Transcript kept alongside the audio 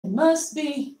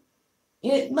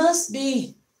it must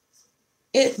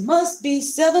be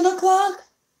 7 o'clock.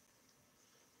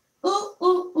 Ooh,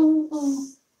 ooh, ooh, ooh.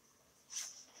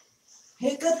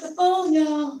 Pick up the phone,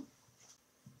 y'all.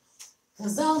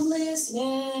 'Cause I'm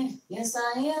listening. Yes,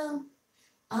 I am.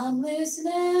 I'm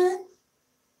listening.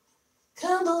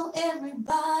 Come on,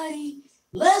 everybody.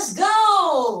 Let's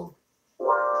go.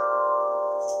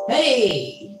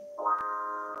 Hey.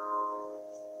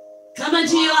 Coming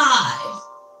to you live.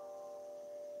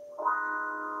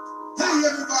 Hey,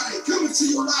 everybody. Coming to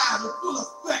you live in full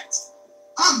effect.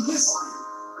 I'm listening.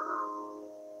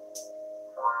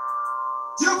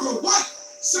 Deborah White,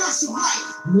 Sassy White.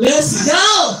 Let's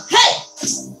go. Hey.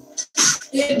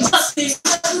 It must be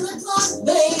 7 o'clock,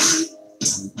 baby.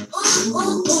 Ooh,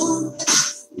 ooh, ooh.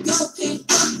 Go pick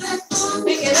up that phone.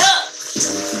 Pick it up.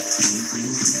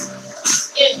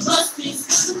 It must be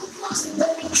 7 o'clock,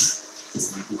 baby.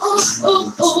 Ooh,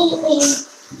 ooh, ooh, ooh.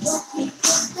 Go pick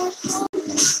up that phone.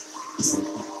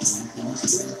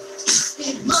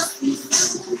 It must be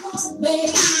 7 o'clock,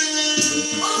 baby.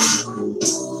 Ooh, ooh,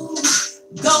 ooh.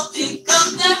 Go pick up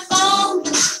that phone.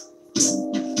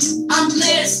 I'm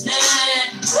listening.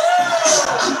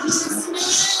 I'm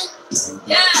listening.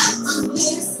 Yeah, I'm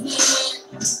listening.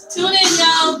 Tune in,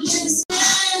 y'all. Listen.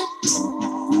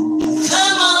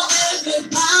 Come on,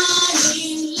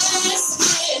 everybody. Let's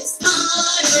get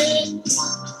started.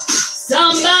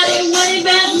 Somebody wave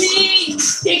at me.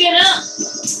 Pick it up.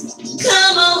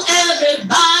 Come on,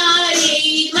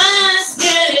 everybody. Let's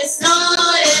get it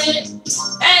started.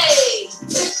 Hey,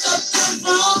 pick up the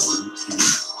phone.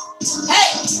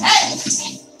 Hey, hey.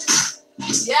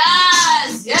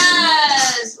 Yes,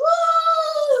 yes.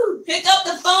 Woo! Pick up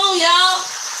the phone, y'all.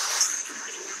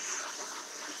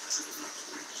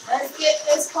 Let's get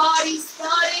this party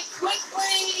started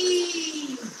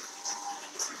quickly.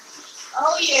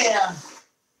 Oh, yeah.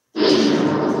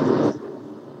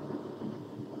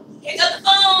 Pick up the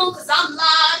phone, because I'm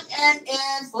live and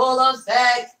in full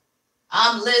effect.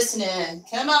 I'm listening.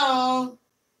 Come on.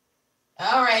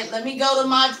 All right, let me go to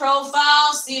my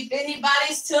profile, see if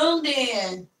anybody's tuned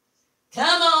in.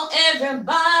 Come on,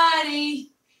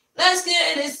 everybody. Let's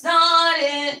get it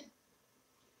started.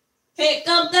 Pick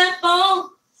up that phone.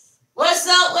 What's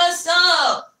up? What's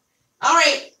up? All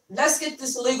right, let's get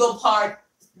this legal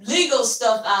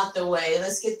stuff out the way.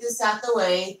 Let's get this out the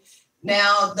way.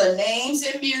 Now, the names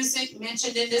and music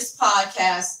mentioned in this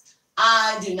podcast,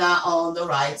 I do not own the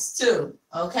rights to,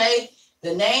 okay?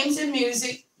 The names and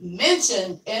music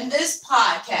mentioned in this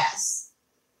podcast.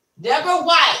 Deborah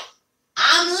White,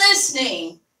 I'm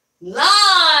listening,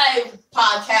 live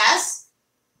podcast.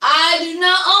 I do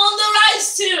not own the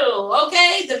rights to,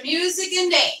 okay? The music and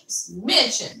names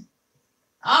mentioned.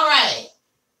 All right.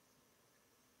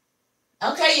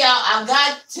 Okay, y'all, I've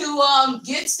got to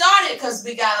get started because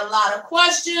we got a lot of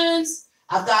questions.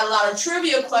 I've got a lot of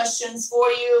trivia questions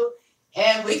for you,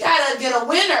 and we got to get a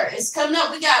winner. It's coming up.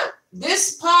 We got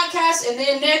this podcast, and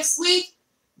then next week,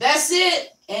 that's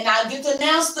it. And I get to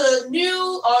announce the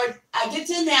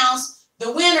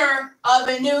winner of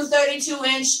a new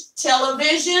 32-inch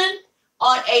television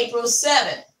on April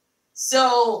 7th.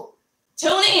 So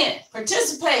tune in,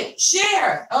 participate,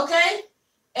 share, okay?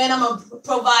 And I'm going to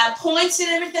provide points and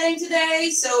everything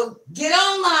today. So get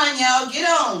online, y'all. Get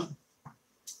on.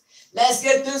 Let's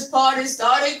get this party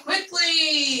started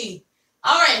quickly.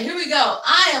 All right, here we go.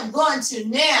 I am going to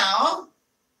now.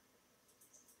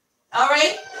 All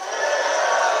right.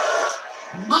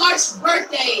 March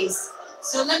birthdays.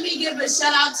 So let me give a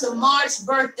shout out to March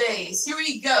birthdays. Here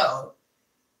we go.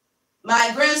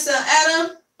 My grandson,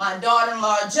 Adam, my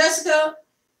daughter-in-law, Jessica,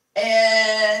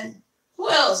 and who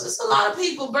else? There's a lot of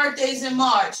people birthdays in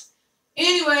March.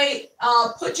 Anyway,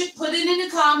 put it in the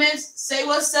comments, say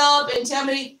what's up, and tell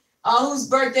me whose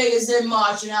birthday is in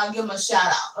March, and I'll give them a shout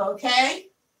out,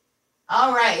 okay?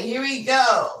 All right, here we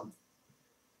go.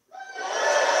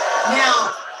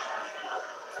 Now,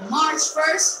 March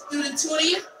 1st through the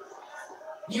 20th,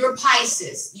 you're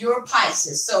Pisces. You're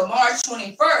Pisces. So March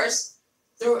 21st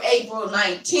through April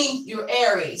 19th, you're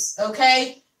Aries,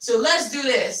 okay? So let's do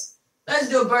this. Let's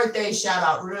do a birthday shout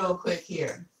out real quick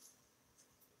here.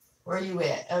 Where are you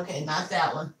at? Okay, not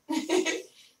that one.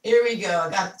 Here we go. I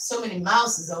got so many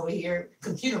mouses over here.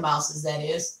 Computer mouses, that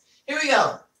is. Here we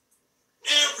go.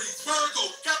 Aries,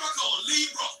 Virgo, Capricorn,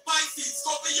 Libra, Pisces,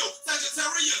 Scorpio,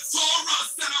 Sagittarius,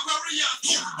 Taurus, and Aquarius.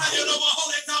 Now you know I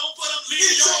hold it down for them Leo.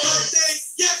 It's your birthday.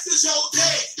 Yes, it's your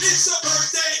day. It's your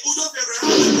birthday. Who's your favorite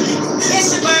holiday?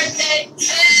 It's your birthday.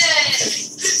 Hey.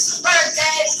 It's your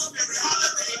birthday. Who's your favorite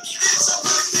holiday? It's your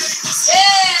birthday.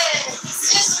 Yeah.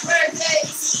 It's your birthday.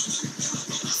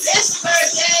 It's your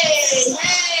birthday.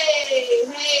 Hey.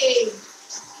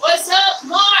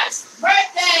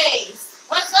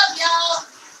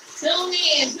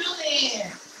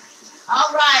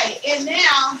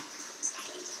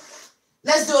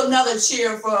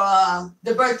 cheer for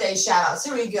the birthday shout outs.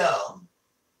 Here we go.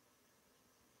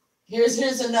 Here's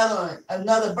another one,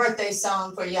 another birthday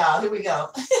song for y'all. Here we go.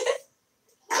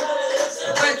 It's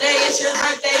your birthday, it's your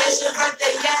birthday, it's your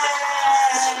birthday.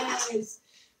 Yes.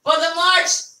 For the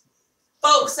March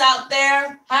folks out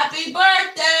there, happy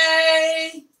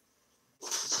birthday.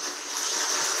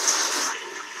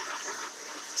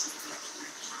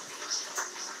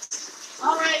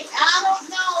 All right, I don't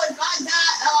know if I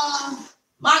got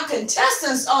my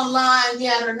contestants online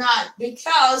yet or not,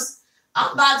 because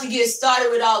I'm about to get started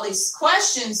with all these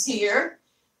questions here.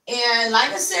 And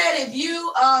like I said, if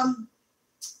you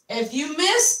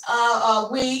miss a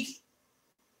week,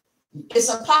 it's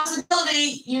a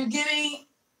possibility you're giving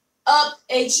up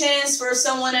a chance for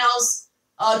someone else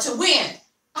to win.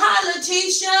 Hi,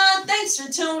 Letitia. Thanks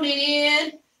for tuning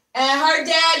in. And her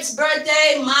dad's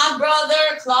birthday, my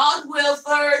brother, Claude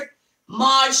Wilford,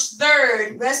 March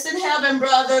 3rd. Rest in heaven,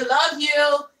 brother. Love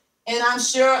you. And I'm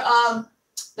sure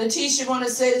Letitia want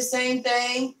to say the same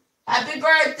thing. Happy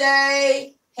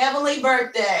birthday. Heavenly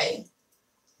birthday.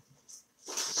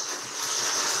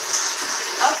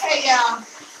 Okay, y'all.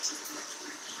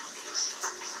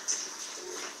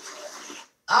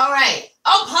 All right.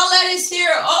 Oh, Paulette is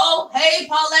here. Uh-oh. Hey,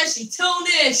 Paulette, she tuned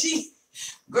in.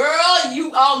 Girl,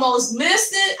 you almost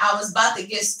missed it. I was about to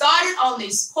get started on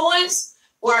these points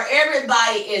where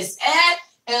everybody is at.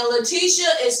 And Letitia,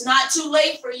 it's not too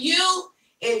late for you.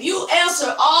 If you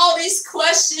answer all these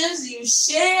questions, you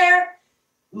share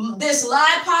this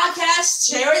live podcast,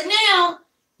 share it now,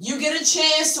 you get a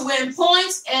chance to win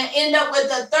points and end up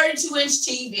with a 32-inch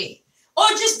TV. Or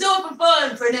just do it for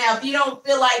fun for now if you don't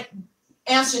feel like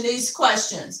answering these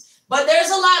questions. But there's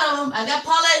a lot of them. I got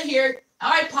Paulette here. All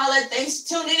right, Paulette, thanks for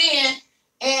tuning in.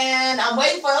 And I'm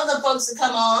waiting for other folks to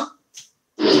come on.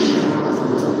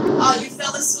 Oh, you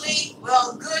fell asleep?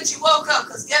 Well, good you woke up,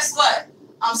 because guess what?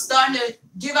 I'm starting to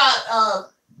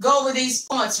go over these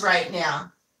points right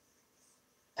now.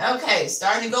 Okay,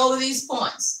 starting to go over these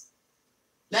points.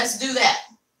 Let's do that.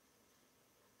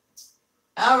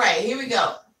 All right, here we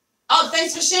go. Oh,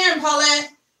 thanks for sharing, Paulette.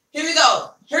 Here we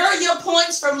go. Here are your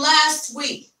points from last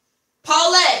week.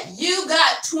 Paulette, you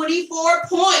got 24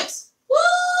 points.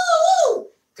 Woo!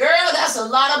 Girl, that's a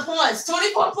lot of points.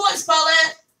 24 points,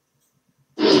 Paulette.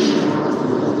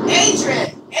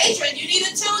 Adrian, you need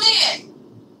to tune in.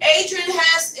 Adrian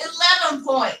has 11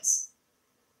 points.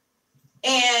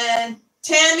 And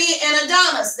Tammy and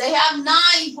Adonis, they have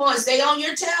 9 points. They on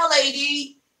your tail,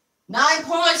 lady. 9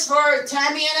 points for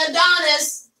Tammy and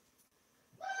Adonis.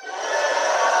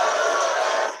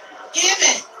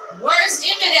 Emmett, where's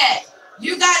Emmett at?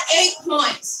 You got 8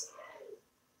 points.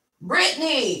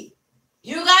 Brittany,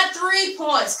 you got 3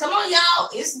 points. Come on, y'all.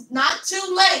 It's not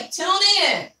too late. Tune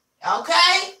in.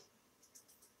 Okay?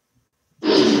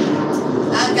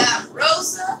 I got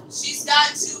Rosa. She's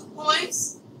got 2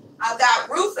 points. I got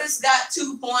Rufus got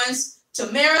 2 points.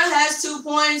 Tamara has 2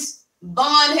 points.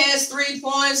 Vaughn has 3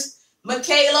 points.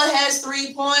 Michaela has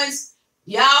 3 points.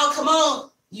 Y'all, come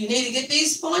on. You need to get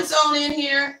these points on in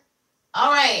here. All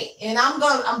right, and I'm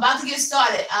about to get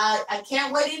started. I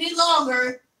can't wait any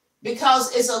longer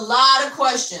because it's a lot of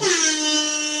questions.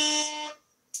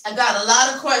 I got a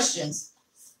lot of questions.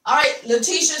 All right,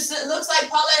 Letitia, it looks like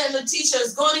Paulette and Letitia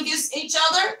is going against each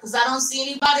other because I don't see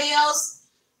anybody else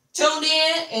tuned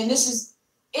in, and this is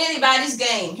anybody's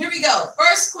game. Here we go.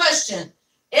 First question.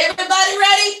 Everybody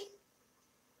ready?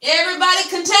 Everybody,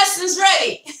 contestants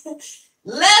ready?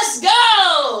 Let's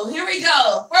go. Here we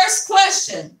go. First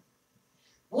question.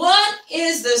 What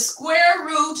is the square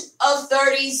root of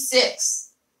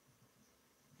 36?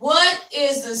 What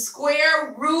is the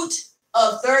square root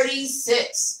of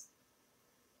 36?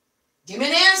 Give me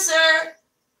an answer.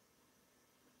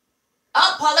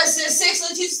 Oh, Paulette says 6.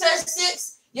 Letitia says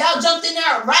 6. Y'all jumped in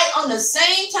there right on the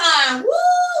same time.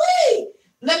 Woo-wee!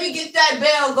 Let me get that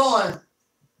bell going.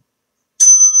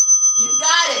 You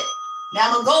got it. Now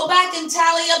I'm going to go back and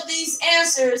tally up these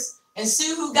answers and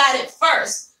see who got it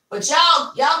first. But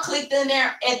y'all clicked in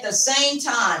there at the same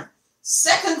time.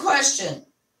 Second question.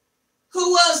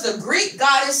 Who was the Greek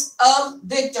goddess of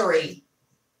victory?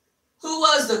 Who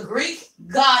was the Greek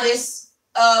goddess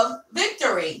of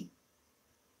victory?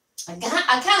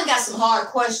 I kind of got some hard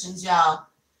questions, y'all.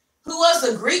 Who was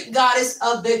the Greek goddess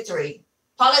of victory?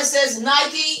 Paulette says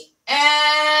Nike,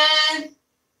 and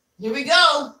here we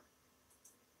go.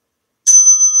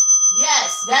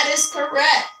 Yes, that is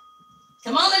correct.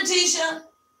 Come on, Letitia.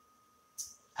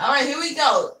 All right, here we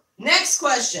go. Next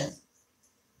question.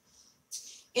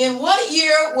 In what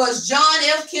year was John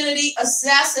F. Kennedy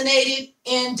assassinated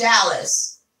in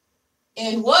Dallas?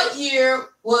 In what year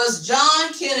was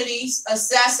John Kennedy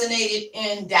assassinated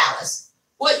in Dallas?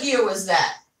 What year was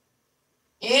that?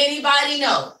 Anybody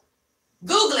know?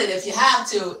 Google it if you have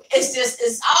to.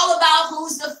 It's all about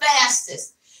who's the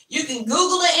fastest. You can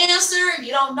Google the answer. If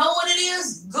you don't know what it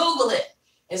is, Google it.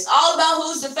 It's all about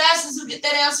who's the fastest who get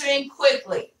that answer in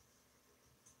quickly.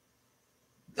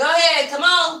 Go ahead, come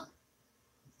on.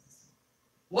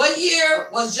 What year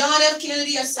was John F.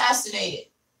 Kennedy assassinated?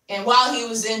 And while he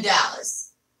was in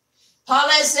Dallas?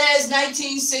 Paulette says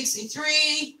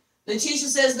 1963. Letitia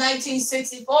says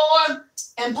 1964.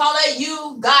 And Paulette,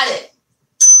 you got it.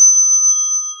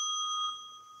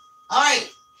 All right,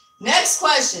 next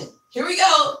question. Here we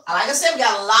go. Like I said, we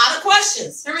got a lot of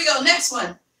questions. Here we go, next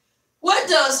one. What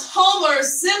does Homer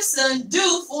Simpson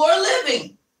do for a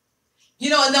living? You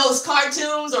know, in those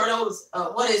cartoons or those,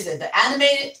 what is it, the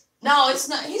animated? No, it's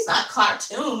not. He's not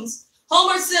cartoons.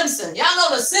 Homer Simpson. Y'all know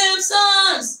the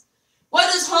Simpsons.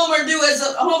 What does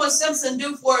Homer Simpson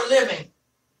do for a living?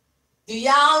 Do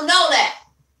y'all know that?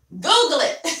 Google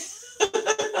it.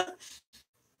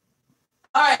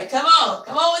 All right, come on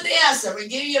with the answer. We'll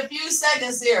give you a few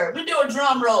seconds here. We'll do a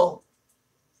drum roll.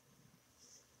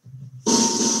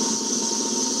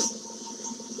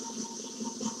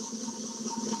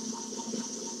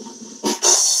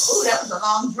 Ooh, that was a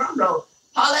long drum roll.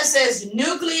 Paulette says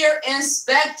nuclear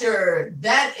inspector.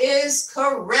 That is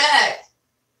correct.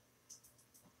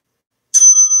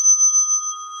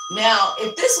 Now,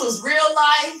 if this was real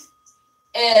life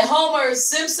and Homer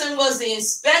Simpson was the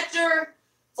inspector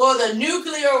for the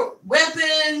nuclear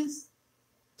weapons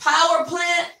power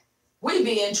plant, we'd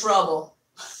be in trouble.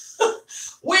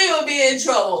 We would be in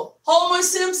trouble. Homer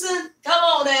Simpson, come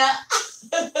on now.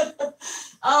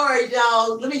 All right,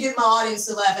 y'all. Let me get my audience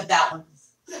to laugh at that one.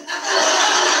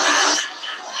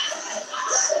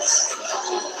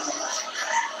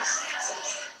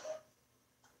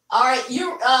 All right,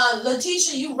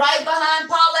 Letitia, you right behind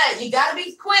Paulette. You got to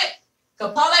be quick.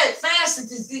 Because Paulette fast at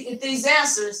these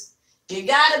answers. You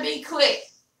got to be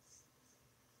quick.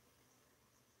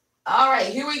 All right,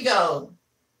 here we go.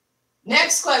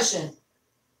 Next question.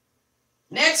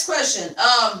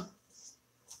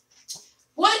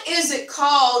 What is it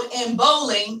called in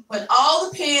bowling when all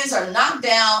the pins are knocked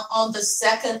down on the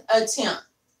second attempt?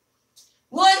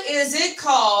 What is it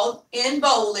called in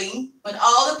bowling when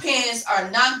all the pins are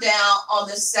knocked down on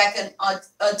the second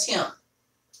attempt?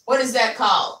 What is that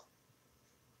called?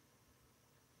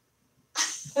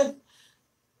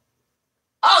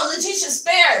 Oh, Letitia,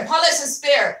 spare. Paulette says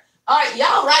spare. All right,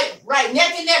 y'all right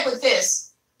neck and neck with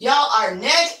this. Y'all are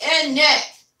neck and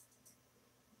neck.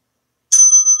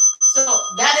 So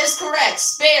that is correct,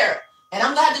 spare. And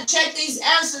I'm going to have to check these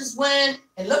answers when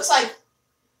it looks like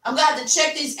I'm going to have to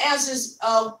check these answers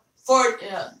for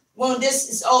when this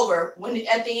is over,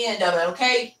 at the end of it,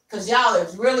 okay? Because y'all are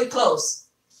really close.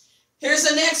 Here's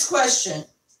the next question.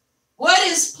 What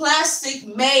is plastic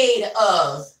made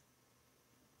of?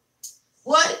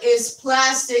 What is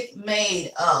plastic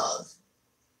made of?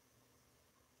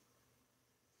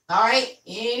 All right,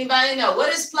 anybody know?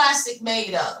 What is plastic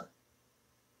made of?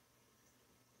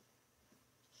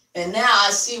 And now I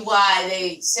see why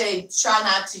they say try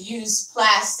not to use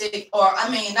plastic, or I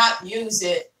mean, not use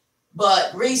it,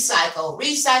 but recycle.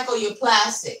 Recycle your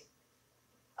plastic.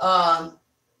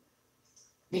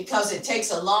 Because it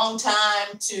takes a long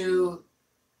time to,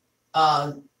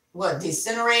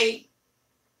 disintegrate.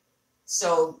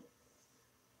 So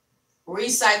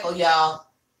recycle, y'all.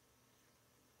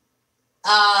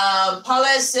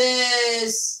 Paulette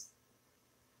says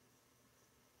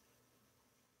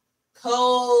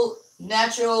cold,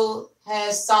 natural,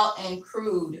 has salt and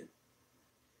crude.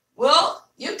 Well,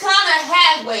 you're kind of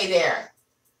halfway there.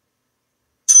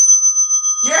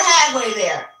 You're halfway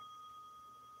there.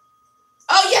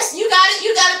 Oh, yes, you got it.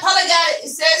 You got it. Paulette got it. It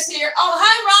says here. Oh,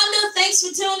 hi, Rhonda. Thanks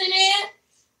for tuning in.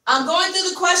 I'm going through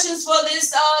the questions for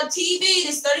this TV,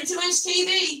 this 32-inch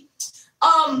TV.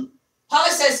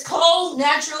 Paulette says cold,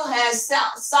 natural, has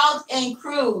salt and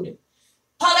crude.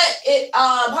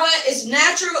 Paulette is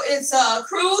natural. It's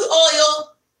crude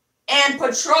oil and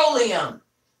petroleum.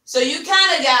 So you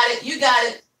kind of got it. You got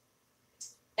it.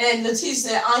 And Letitia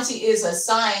said, Auntie is a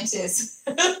scientist.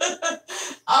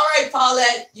 All right,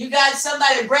 Paulette, you got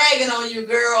somebody bragging on you,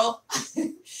 girl.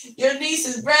 Your niece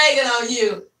is bragging on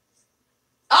you.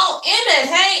 Oh, Emmett.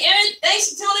 Hey, Emmett, thanks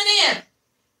for tuning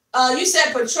in. You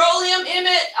said petroleum,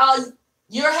 Emmett.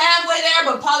 You're halfway there,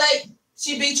 but Paulette,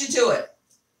 she beat you to it.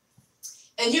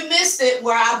 And you missed it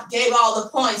where I gave all the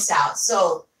points out.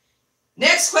 So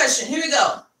next question. Here we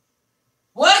go.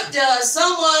 What does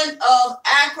someone of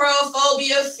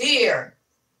acrophobia fear?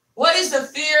 What is the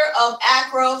fear of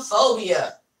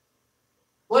acrophobia?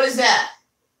 What is that?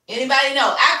 Anybody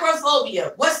know?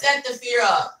 Acrophobia. What's that the fear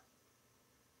of?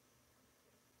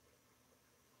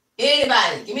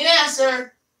 Anybody? Give me an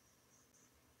answer.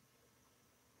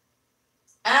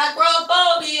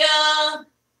 Acrophobia.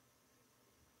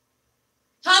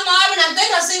 Hi, Marvin. I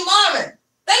think I see Marvin.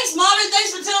 Thanks, Marvin.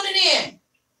 Thanks for tuning in.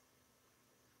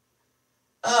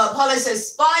 Paula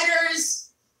says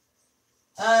spiders.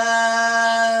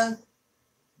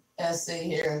 Let's see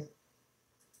here.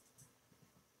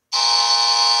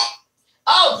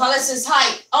 Oh, Paula says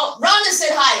height. Oh, Rhonda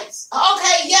said heights.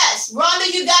 Okay, yes.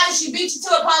 Rhonda, you got it. She beat you to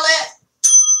it, Paulette.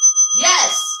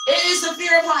 Yes, it is the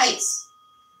fear of heights.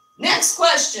 Next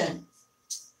question.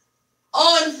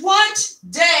 On what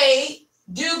day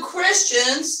do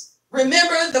Christians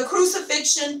remember the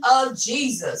crucifixion of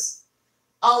Jesus?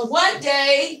 On what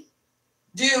day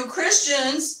do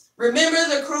Christians remember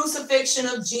the crucifixion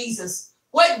of Jesus?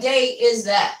 What day is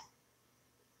that?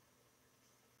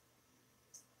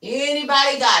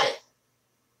 Anybody got it?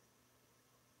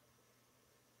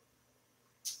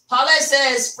 Paulette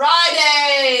says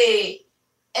Friday.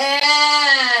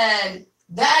 And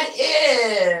that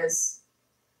is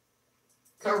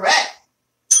correct.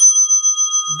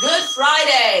 Good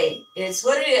Friday. It's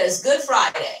what it is. Good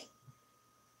Friday.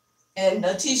 And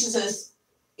Letitia says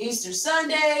Easter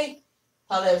Sunday.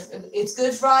 Paulette, it's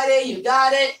Good Friday. You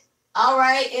got it. All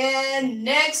right. And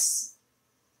next.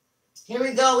 Here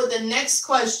we go with the next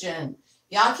question.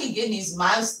 Y'all keep getting these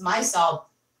mice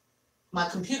all, my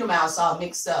computer mouse all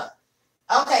mixed up.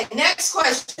 Okay, next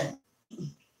question.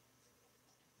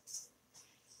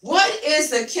 What is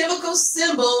the chemical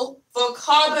symbol for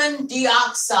carbon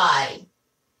dioxide?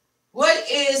 What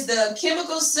is the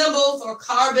chemical symbol for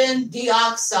carbon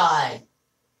dioxide?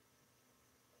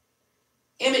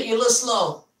 Emmett, you're a little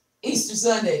slow. Easter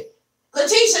Sunday.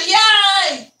 Letitia,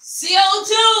 yay!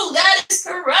 CO2, that is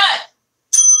correct.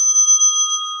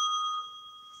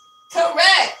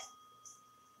 Correct.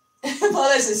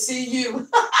 Paula says CU.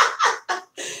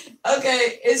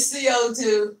 Okay, it's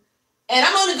CO2. And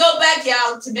I'm going to go back,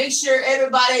 y'all, to make sure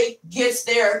everybody gets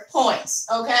their points,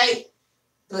 okay?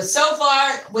 But so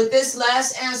far, with this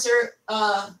last answer,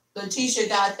 Letitia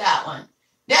got that one.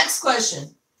 Next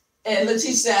question. And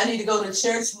Letitia said, I need to go to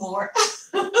church more.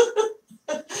 Okay,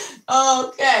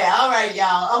 all right,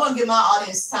 y'all. I'm going to give my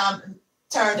audience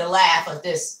turn to laugh at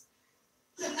this.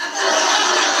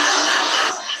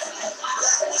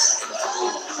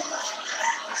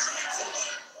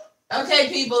 Okay,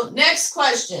 people, next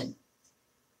question.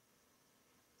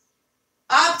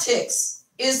 Optics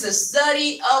is the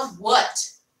study of what?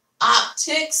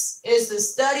 Optics is the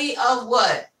study of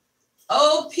what?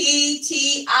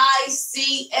 OPTICS.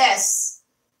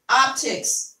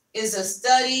 Optics is a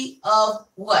study of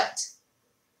what?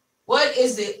 What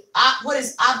is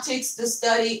optics the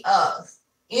study of?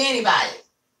 Anybody?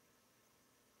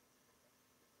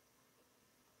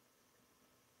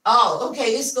 Oh,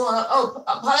 okay, this is going on. Oh,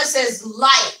 Paulette says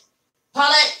light.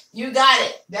 Paulette, you got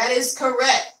it. That is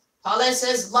correct. Paulette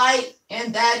says light,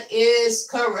 and that is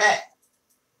correct.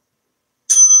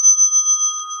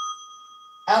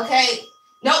 Okay.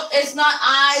 Nope, it's not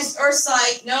eyes or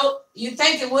sight. Nope, you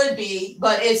think it would be,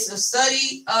 but it's the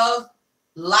study of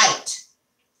light.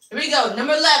 Here we go.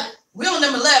 Number 11. We're on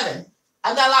number 11.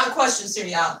 I've got a lot of questions here,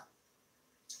 y'all.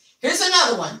 Here's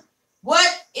another one.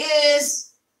 What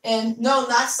is, and no,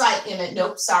 not sight in it.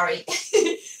 Nope, sorry.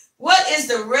 What is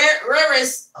the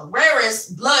rarest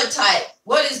blood type?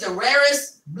 What is the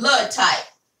rarest blood type?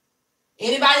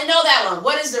 Anybody know that one?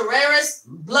 What is the rarest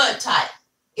blood type?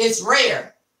 It's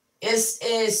rare. It's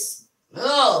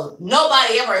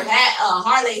nobody ever had,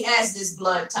 hardly has this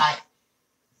blood type.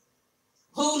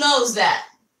 Who knows that?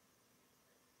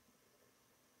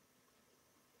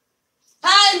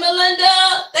 Hi,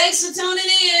 Melinda. Thanks for tuning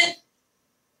in.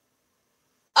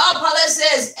 Oh, Paulette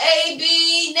says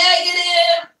AB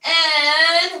negative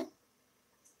and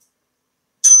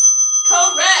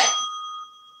correct.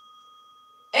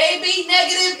 AB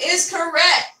negative is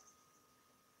correct.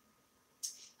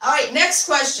 All right, next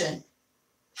question.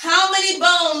 How many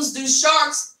bones do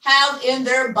sharks have in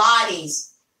their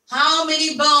bodies? How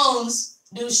many bones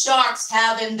do sharks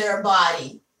have in their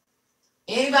body?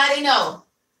 Anybody know?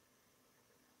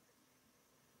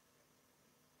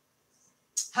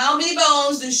 How many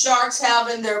bones do sharks have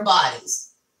in their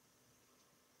bodies?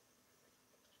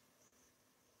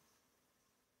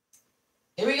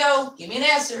 Here we go. Give me an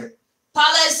answer.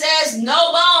 Paulette says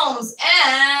no bones,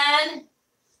 and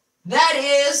that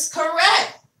is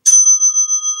correct.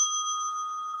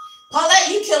 Paulette,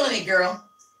 you killing it, girl.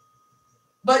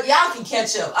 But y'all can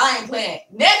catch up. I ain't playing.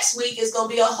 Next week is going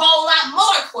to be a whole lot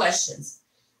more questions.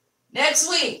 Next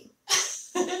week.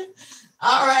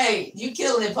 All right, you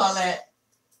killing it, Paulette.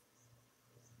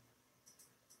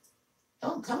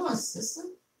 Oh, come on, sister.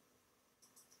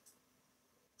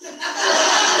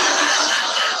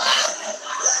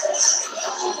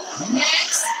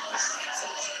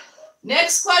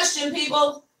 Next question,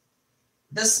 people.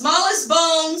 The smallest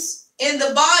bones in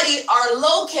the body are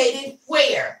located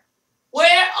where?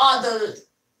 Where are the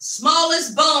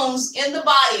smallest bones in the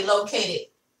body located?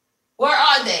 Where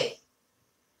are they?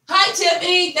 Hi,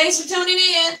 Tiffany. Thanks for tuning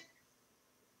in.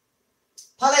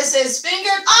 Paulette says finger.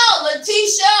 Oh,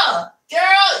 Letitia.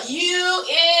 Girl, you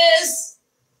is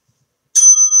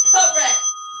correct.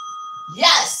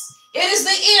 Yes, it is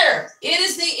the ear. It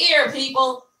is the ear,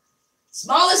 people.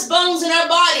 Smallest bones in our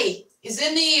body is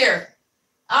in the ear.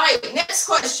 All right, next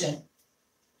question.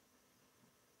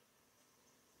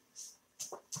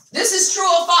 This is true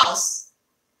or false?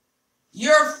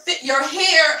 Your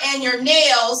hair and your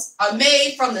nails are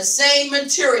made from the same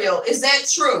material. Is that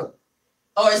true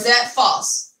or is that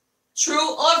false?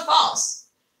 True or false?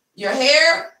 Your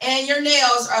hair and your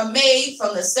nails are made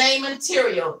from the same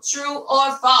material. True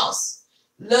or false?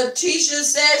 Letitia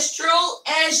says true,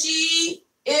 and she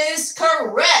is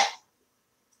correct.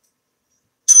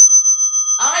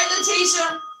 All right,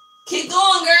 Letitia, keep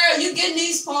going, girl. You getting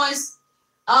these points.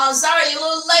 Sorry, you're a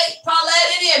little late,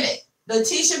 Paulette and Emmett.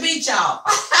 Letitia beat y'all.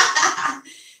 All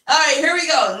right, here we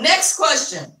go. Next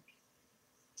question.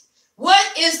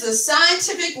 What is the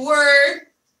scientific word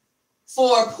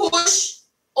for push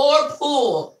or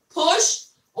pull? Push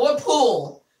or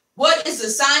pull? What is the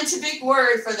scientific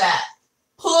word for that?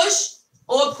 Push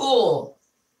or pull?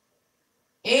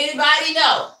 Anybody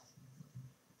know?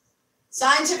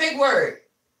 Scientific word.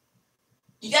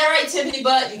 You got it right, Tiffany,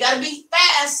 but you got to be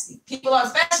fast. People are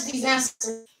fast at these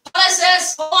answers. Paulette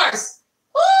says force.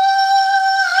 Woo!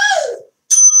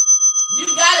 You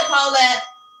got it, Paulette.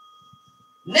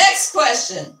 Next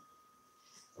question.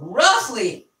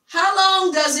 Roughly, how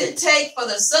long does it take for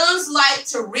the sun's light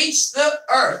to reach the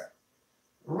earth?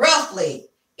 Roughly,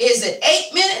 is it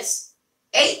 8 minutes,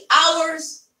 8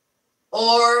 hours,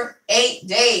 or 8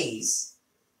 days?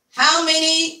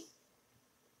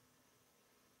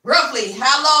 Roughly,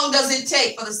 how long does it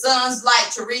take for the sun's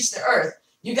light to reach the earth?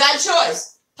 You got a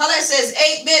choice. Paulette says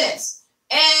 8 minutes.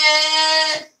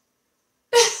 And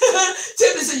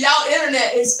Tiffany said, y'all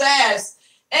internet is fast.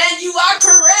 And you are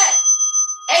correct.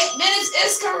 8 minutes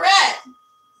is correct.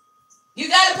 You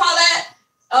got it,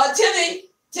 Paulette.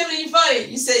 Tiffany, you funny.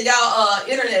 You said y'all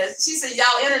internet. She said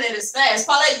y'all internet is fast.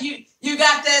 Paulette, you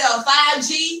got that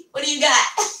 5G? What do you got?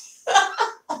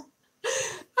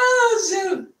 Oh,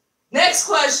 shoot. Next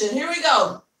question. Here we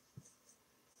go.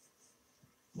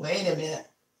 Wait a minute.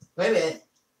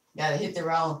 Gotta hit the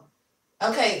wrong.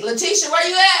 Okay, Letitia, where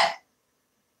you at?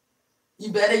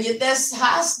 You better get that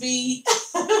high speed.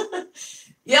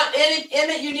 Yep,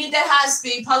 Emmett, you need that high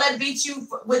speed. Paulette beat you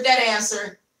with that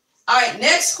answer. All right,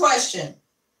 next question.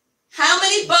 How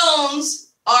many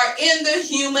bones are in the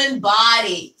human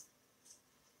body?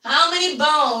 How many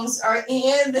bones are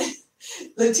in the...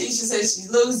 Letitia says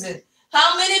she's losing.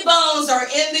 How many bones are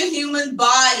in the human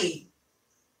body?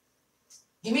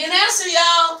 Give me an answer,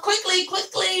 y'all. Quickly.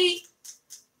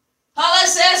 Paulette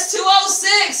says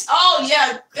 206. Oh,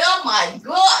 yeah. Oh, my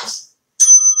gosh.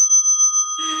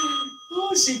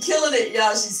 Oh, she's killing it,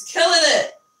 y'all. She's killing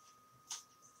it.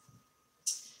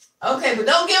 Okay, but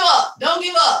don't give up. Don't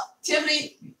give up.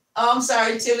 Tiffany, I'm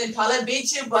sorry, Tiffany, Paulette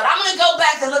beat you, but I'm going to go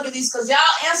back and look at these because y'all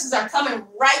answers are coming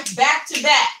right back to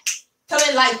back,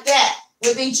 coming like that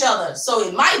with each other. So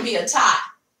it might be a tie.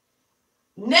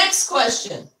 Next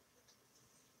question.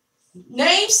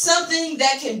 Name something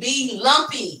that can be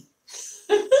lumpy.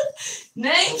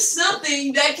 Name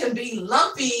something that can be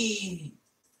lumpy.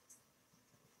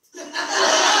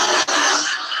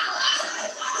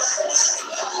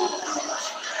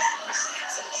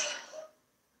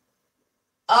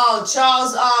 Oh,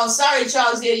 Charles. Oh, sorry,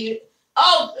 Charles. Yeah, you.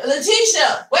 Oh,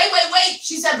 Letitia. Wait.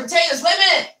 She said potatoes. Wait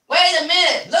a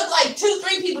minute. Look like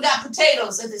 2-3 people got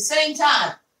potatoes at the same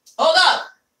time. Hold up.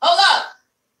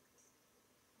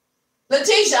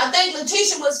 Letitia, I think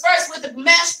Letitia was first with the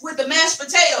mashed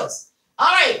potatoes. All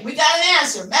right, we got an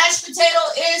answer. Mashed potato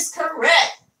is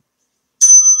correct.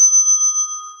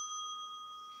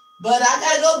 But I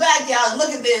gotta go back, y'all, and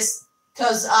look at this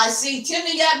because I see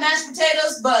Tiffany got mashed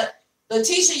potatoes, but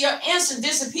Letitia, your answer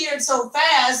disappeared so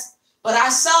fast, but I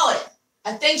saw it.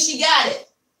 I think she got it.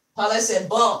 Paulette said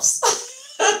bumps.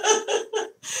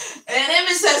 And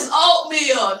Emmett says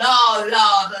oatmeal. No.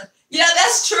 Yeah,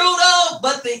 that's true though,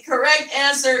 but the correct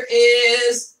answer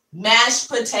is mashed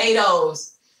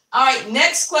potatoes. All right,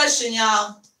 next question,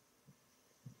 y'all.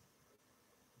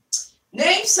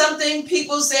 Name something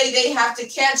people say they have to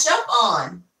catch up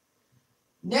on.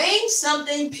 Name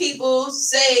something people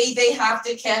say they have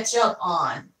to catch up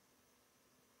on.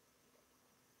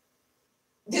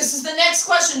 This is the next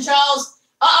question, Charles.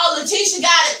 Uh-oh, Letitia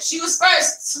got it. She was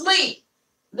first. Sleep.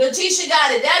 Letitia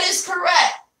got it. That is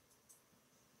correct.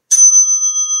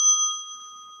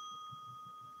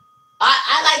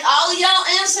 I like all of y'all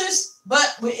answers,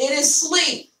 but it is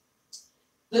sleep.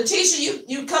 Letitia,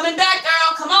 you coming back,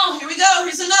 girl. Come on, here we go.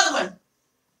 Here's another one.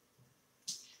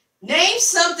 Name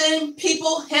something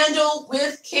people handle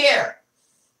with care.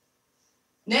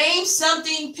 Name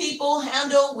something people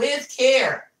handle with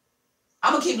care.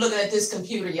 I'm going to keep looking at this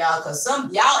computer, y'all, because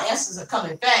some y'all answers are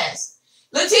coming fast.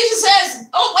 Letitia says,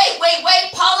 oh, wait.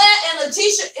 Paulette and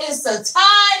Letitia, is the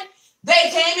time.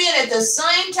 They came in at the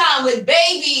same time with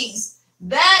babies.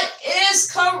 That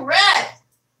is correct.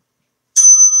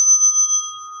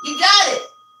 You got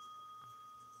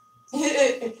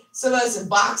it. Somebody said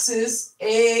boxes,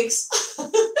 eggs.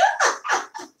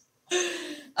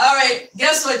 All right,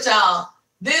 guess what, y'all?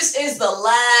 This is the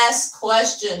last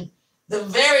question. The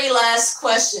very last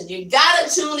question. You got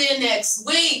to tune in next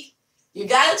week. And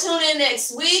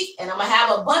I'm going to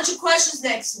have a bunch of questions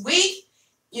next week.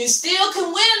 You still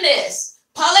can win this.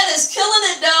 Paulette is killing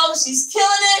it, though. She's killing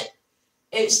it.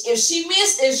 If she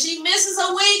misses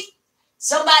a week,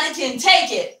 somebody can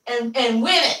take it and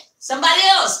win it. Somebody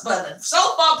else. But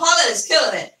so far, Paulette is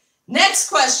killing it. Next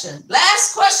question.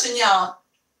 Last question, y'all.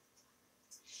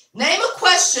 Name a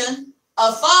question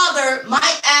a father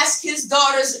might ask his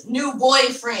daughter's new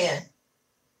boyfriend.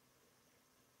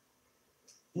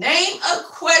 Name a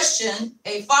question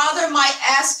a father might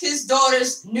ask his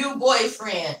daughter's new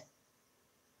boyfriend.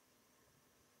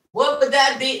 What would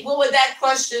that be? What would that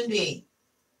question be?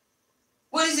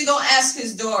 What is he going to ask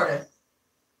his daughter?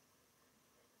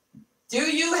 Do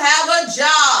you have a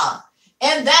job?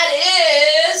 And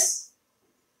that is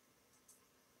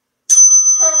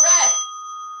correct.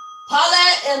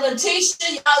 Paulette and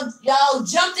Letitia, y'all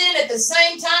jumped in at the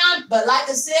same time, but like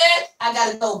I said, I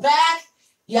got to go back.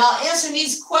 Y'all answering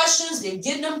these questions, they're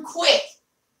getting them quick.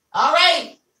 All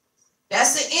right.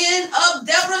 That's the end of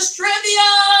Deborah's Trivia.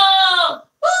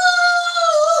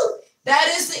 Woo!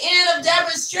 That is the end of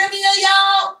Deborah's Trivia,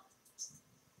 y'all.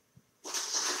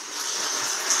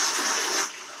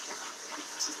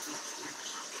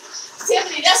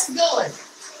 Tiffany, that's a good one.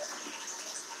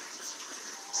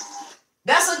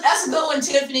 That's a good one,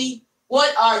 Tiffany.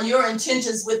 What are your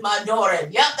intentions with my daughter?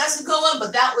 Yep, that's a good one,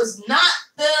 but that was not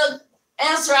the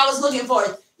answer I was looking for.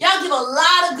 Y'all give a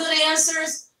lot of good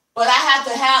answers, but I have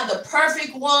to have the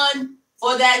perfect one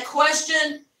for that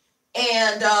question.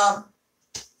 And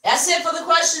that's it for the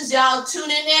questions, y'all. Tune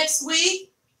in next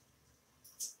week.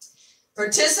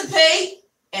 Participate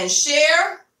and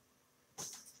share.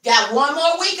 Got one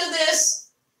more week of this.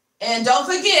 And don't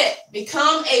forget,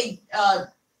 become a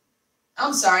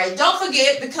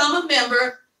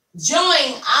member.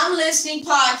 Join I'm Listening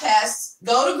Podcasts.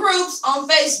 Go to groups on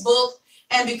Facebook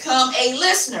and become a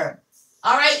listener.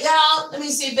 All right, y'all. Let me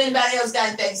see if anybody else got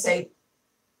anything to say.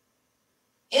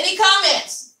 Any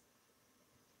comments?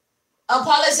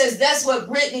 Paula says that's what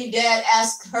Brittany dad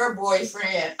asked her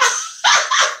boyfriend.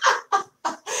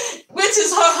 Which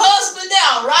is her husband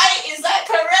now, right? Is that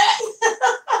correct?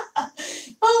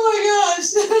 Oh my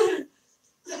gosh.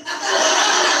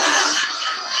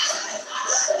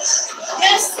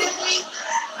 Yes, Tiffany.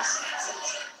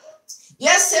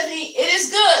 Yes, Tiffany, it is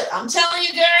good. I'm telling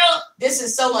you, girl, this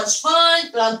is so much fun.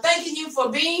 But I'm thanking you for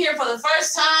being here for the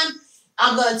first time.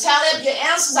 I'm going to tally up your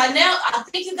answers. I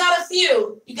think you got a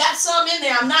few. You got some in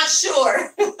there. I'm not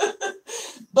sure.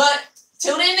 But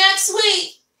tune in next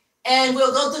week, and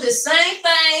we'll go through the same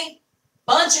thing.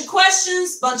 Bunch of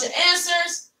questions, bunch of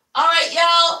answers. All right,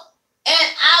 y'all.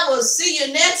 And I will see you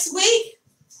next week.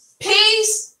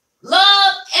 Peace,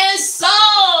 love, and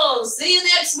soul. See you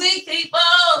next week, people.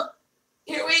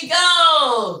 Here we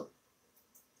go.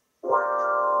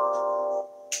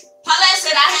 Paulette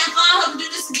said, I have fun. Hope to do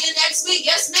this again next week.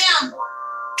 Yes, ma'am.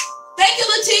 Thank you,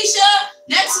 Letitia.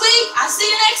 Next week. I'll see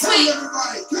you next week. Hey,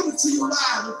 everybody. Coming to you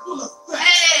live in full effect.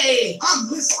 Hey. I'm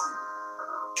listening.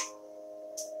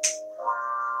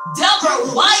 Deborah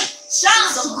White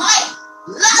shines a light.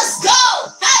 Let's go.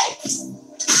 Hey.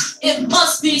 It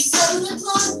must be 7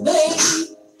 o'clock.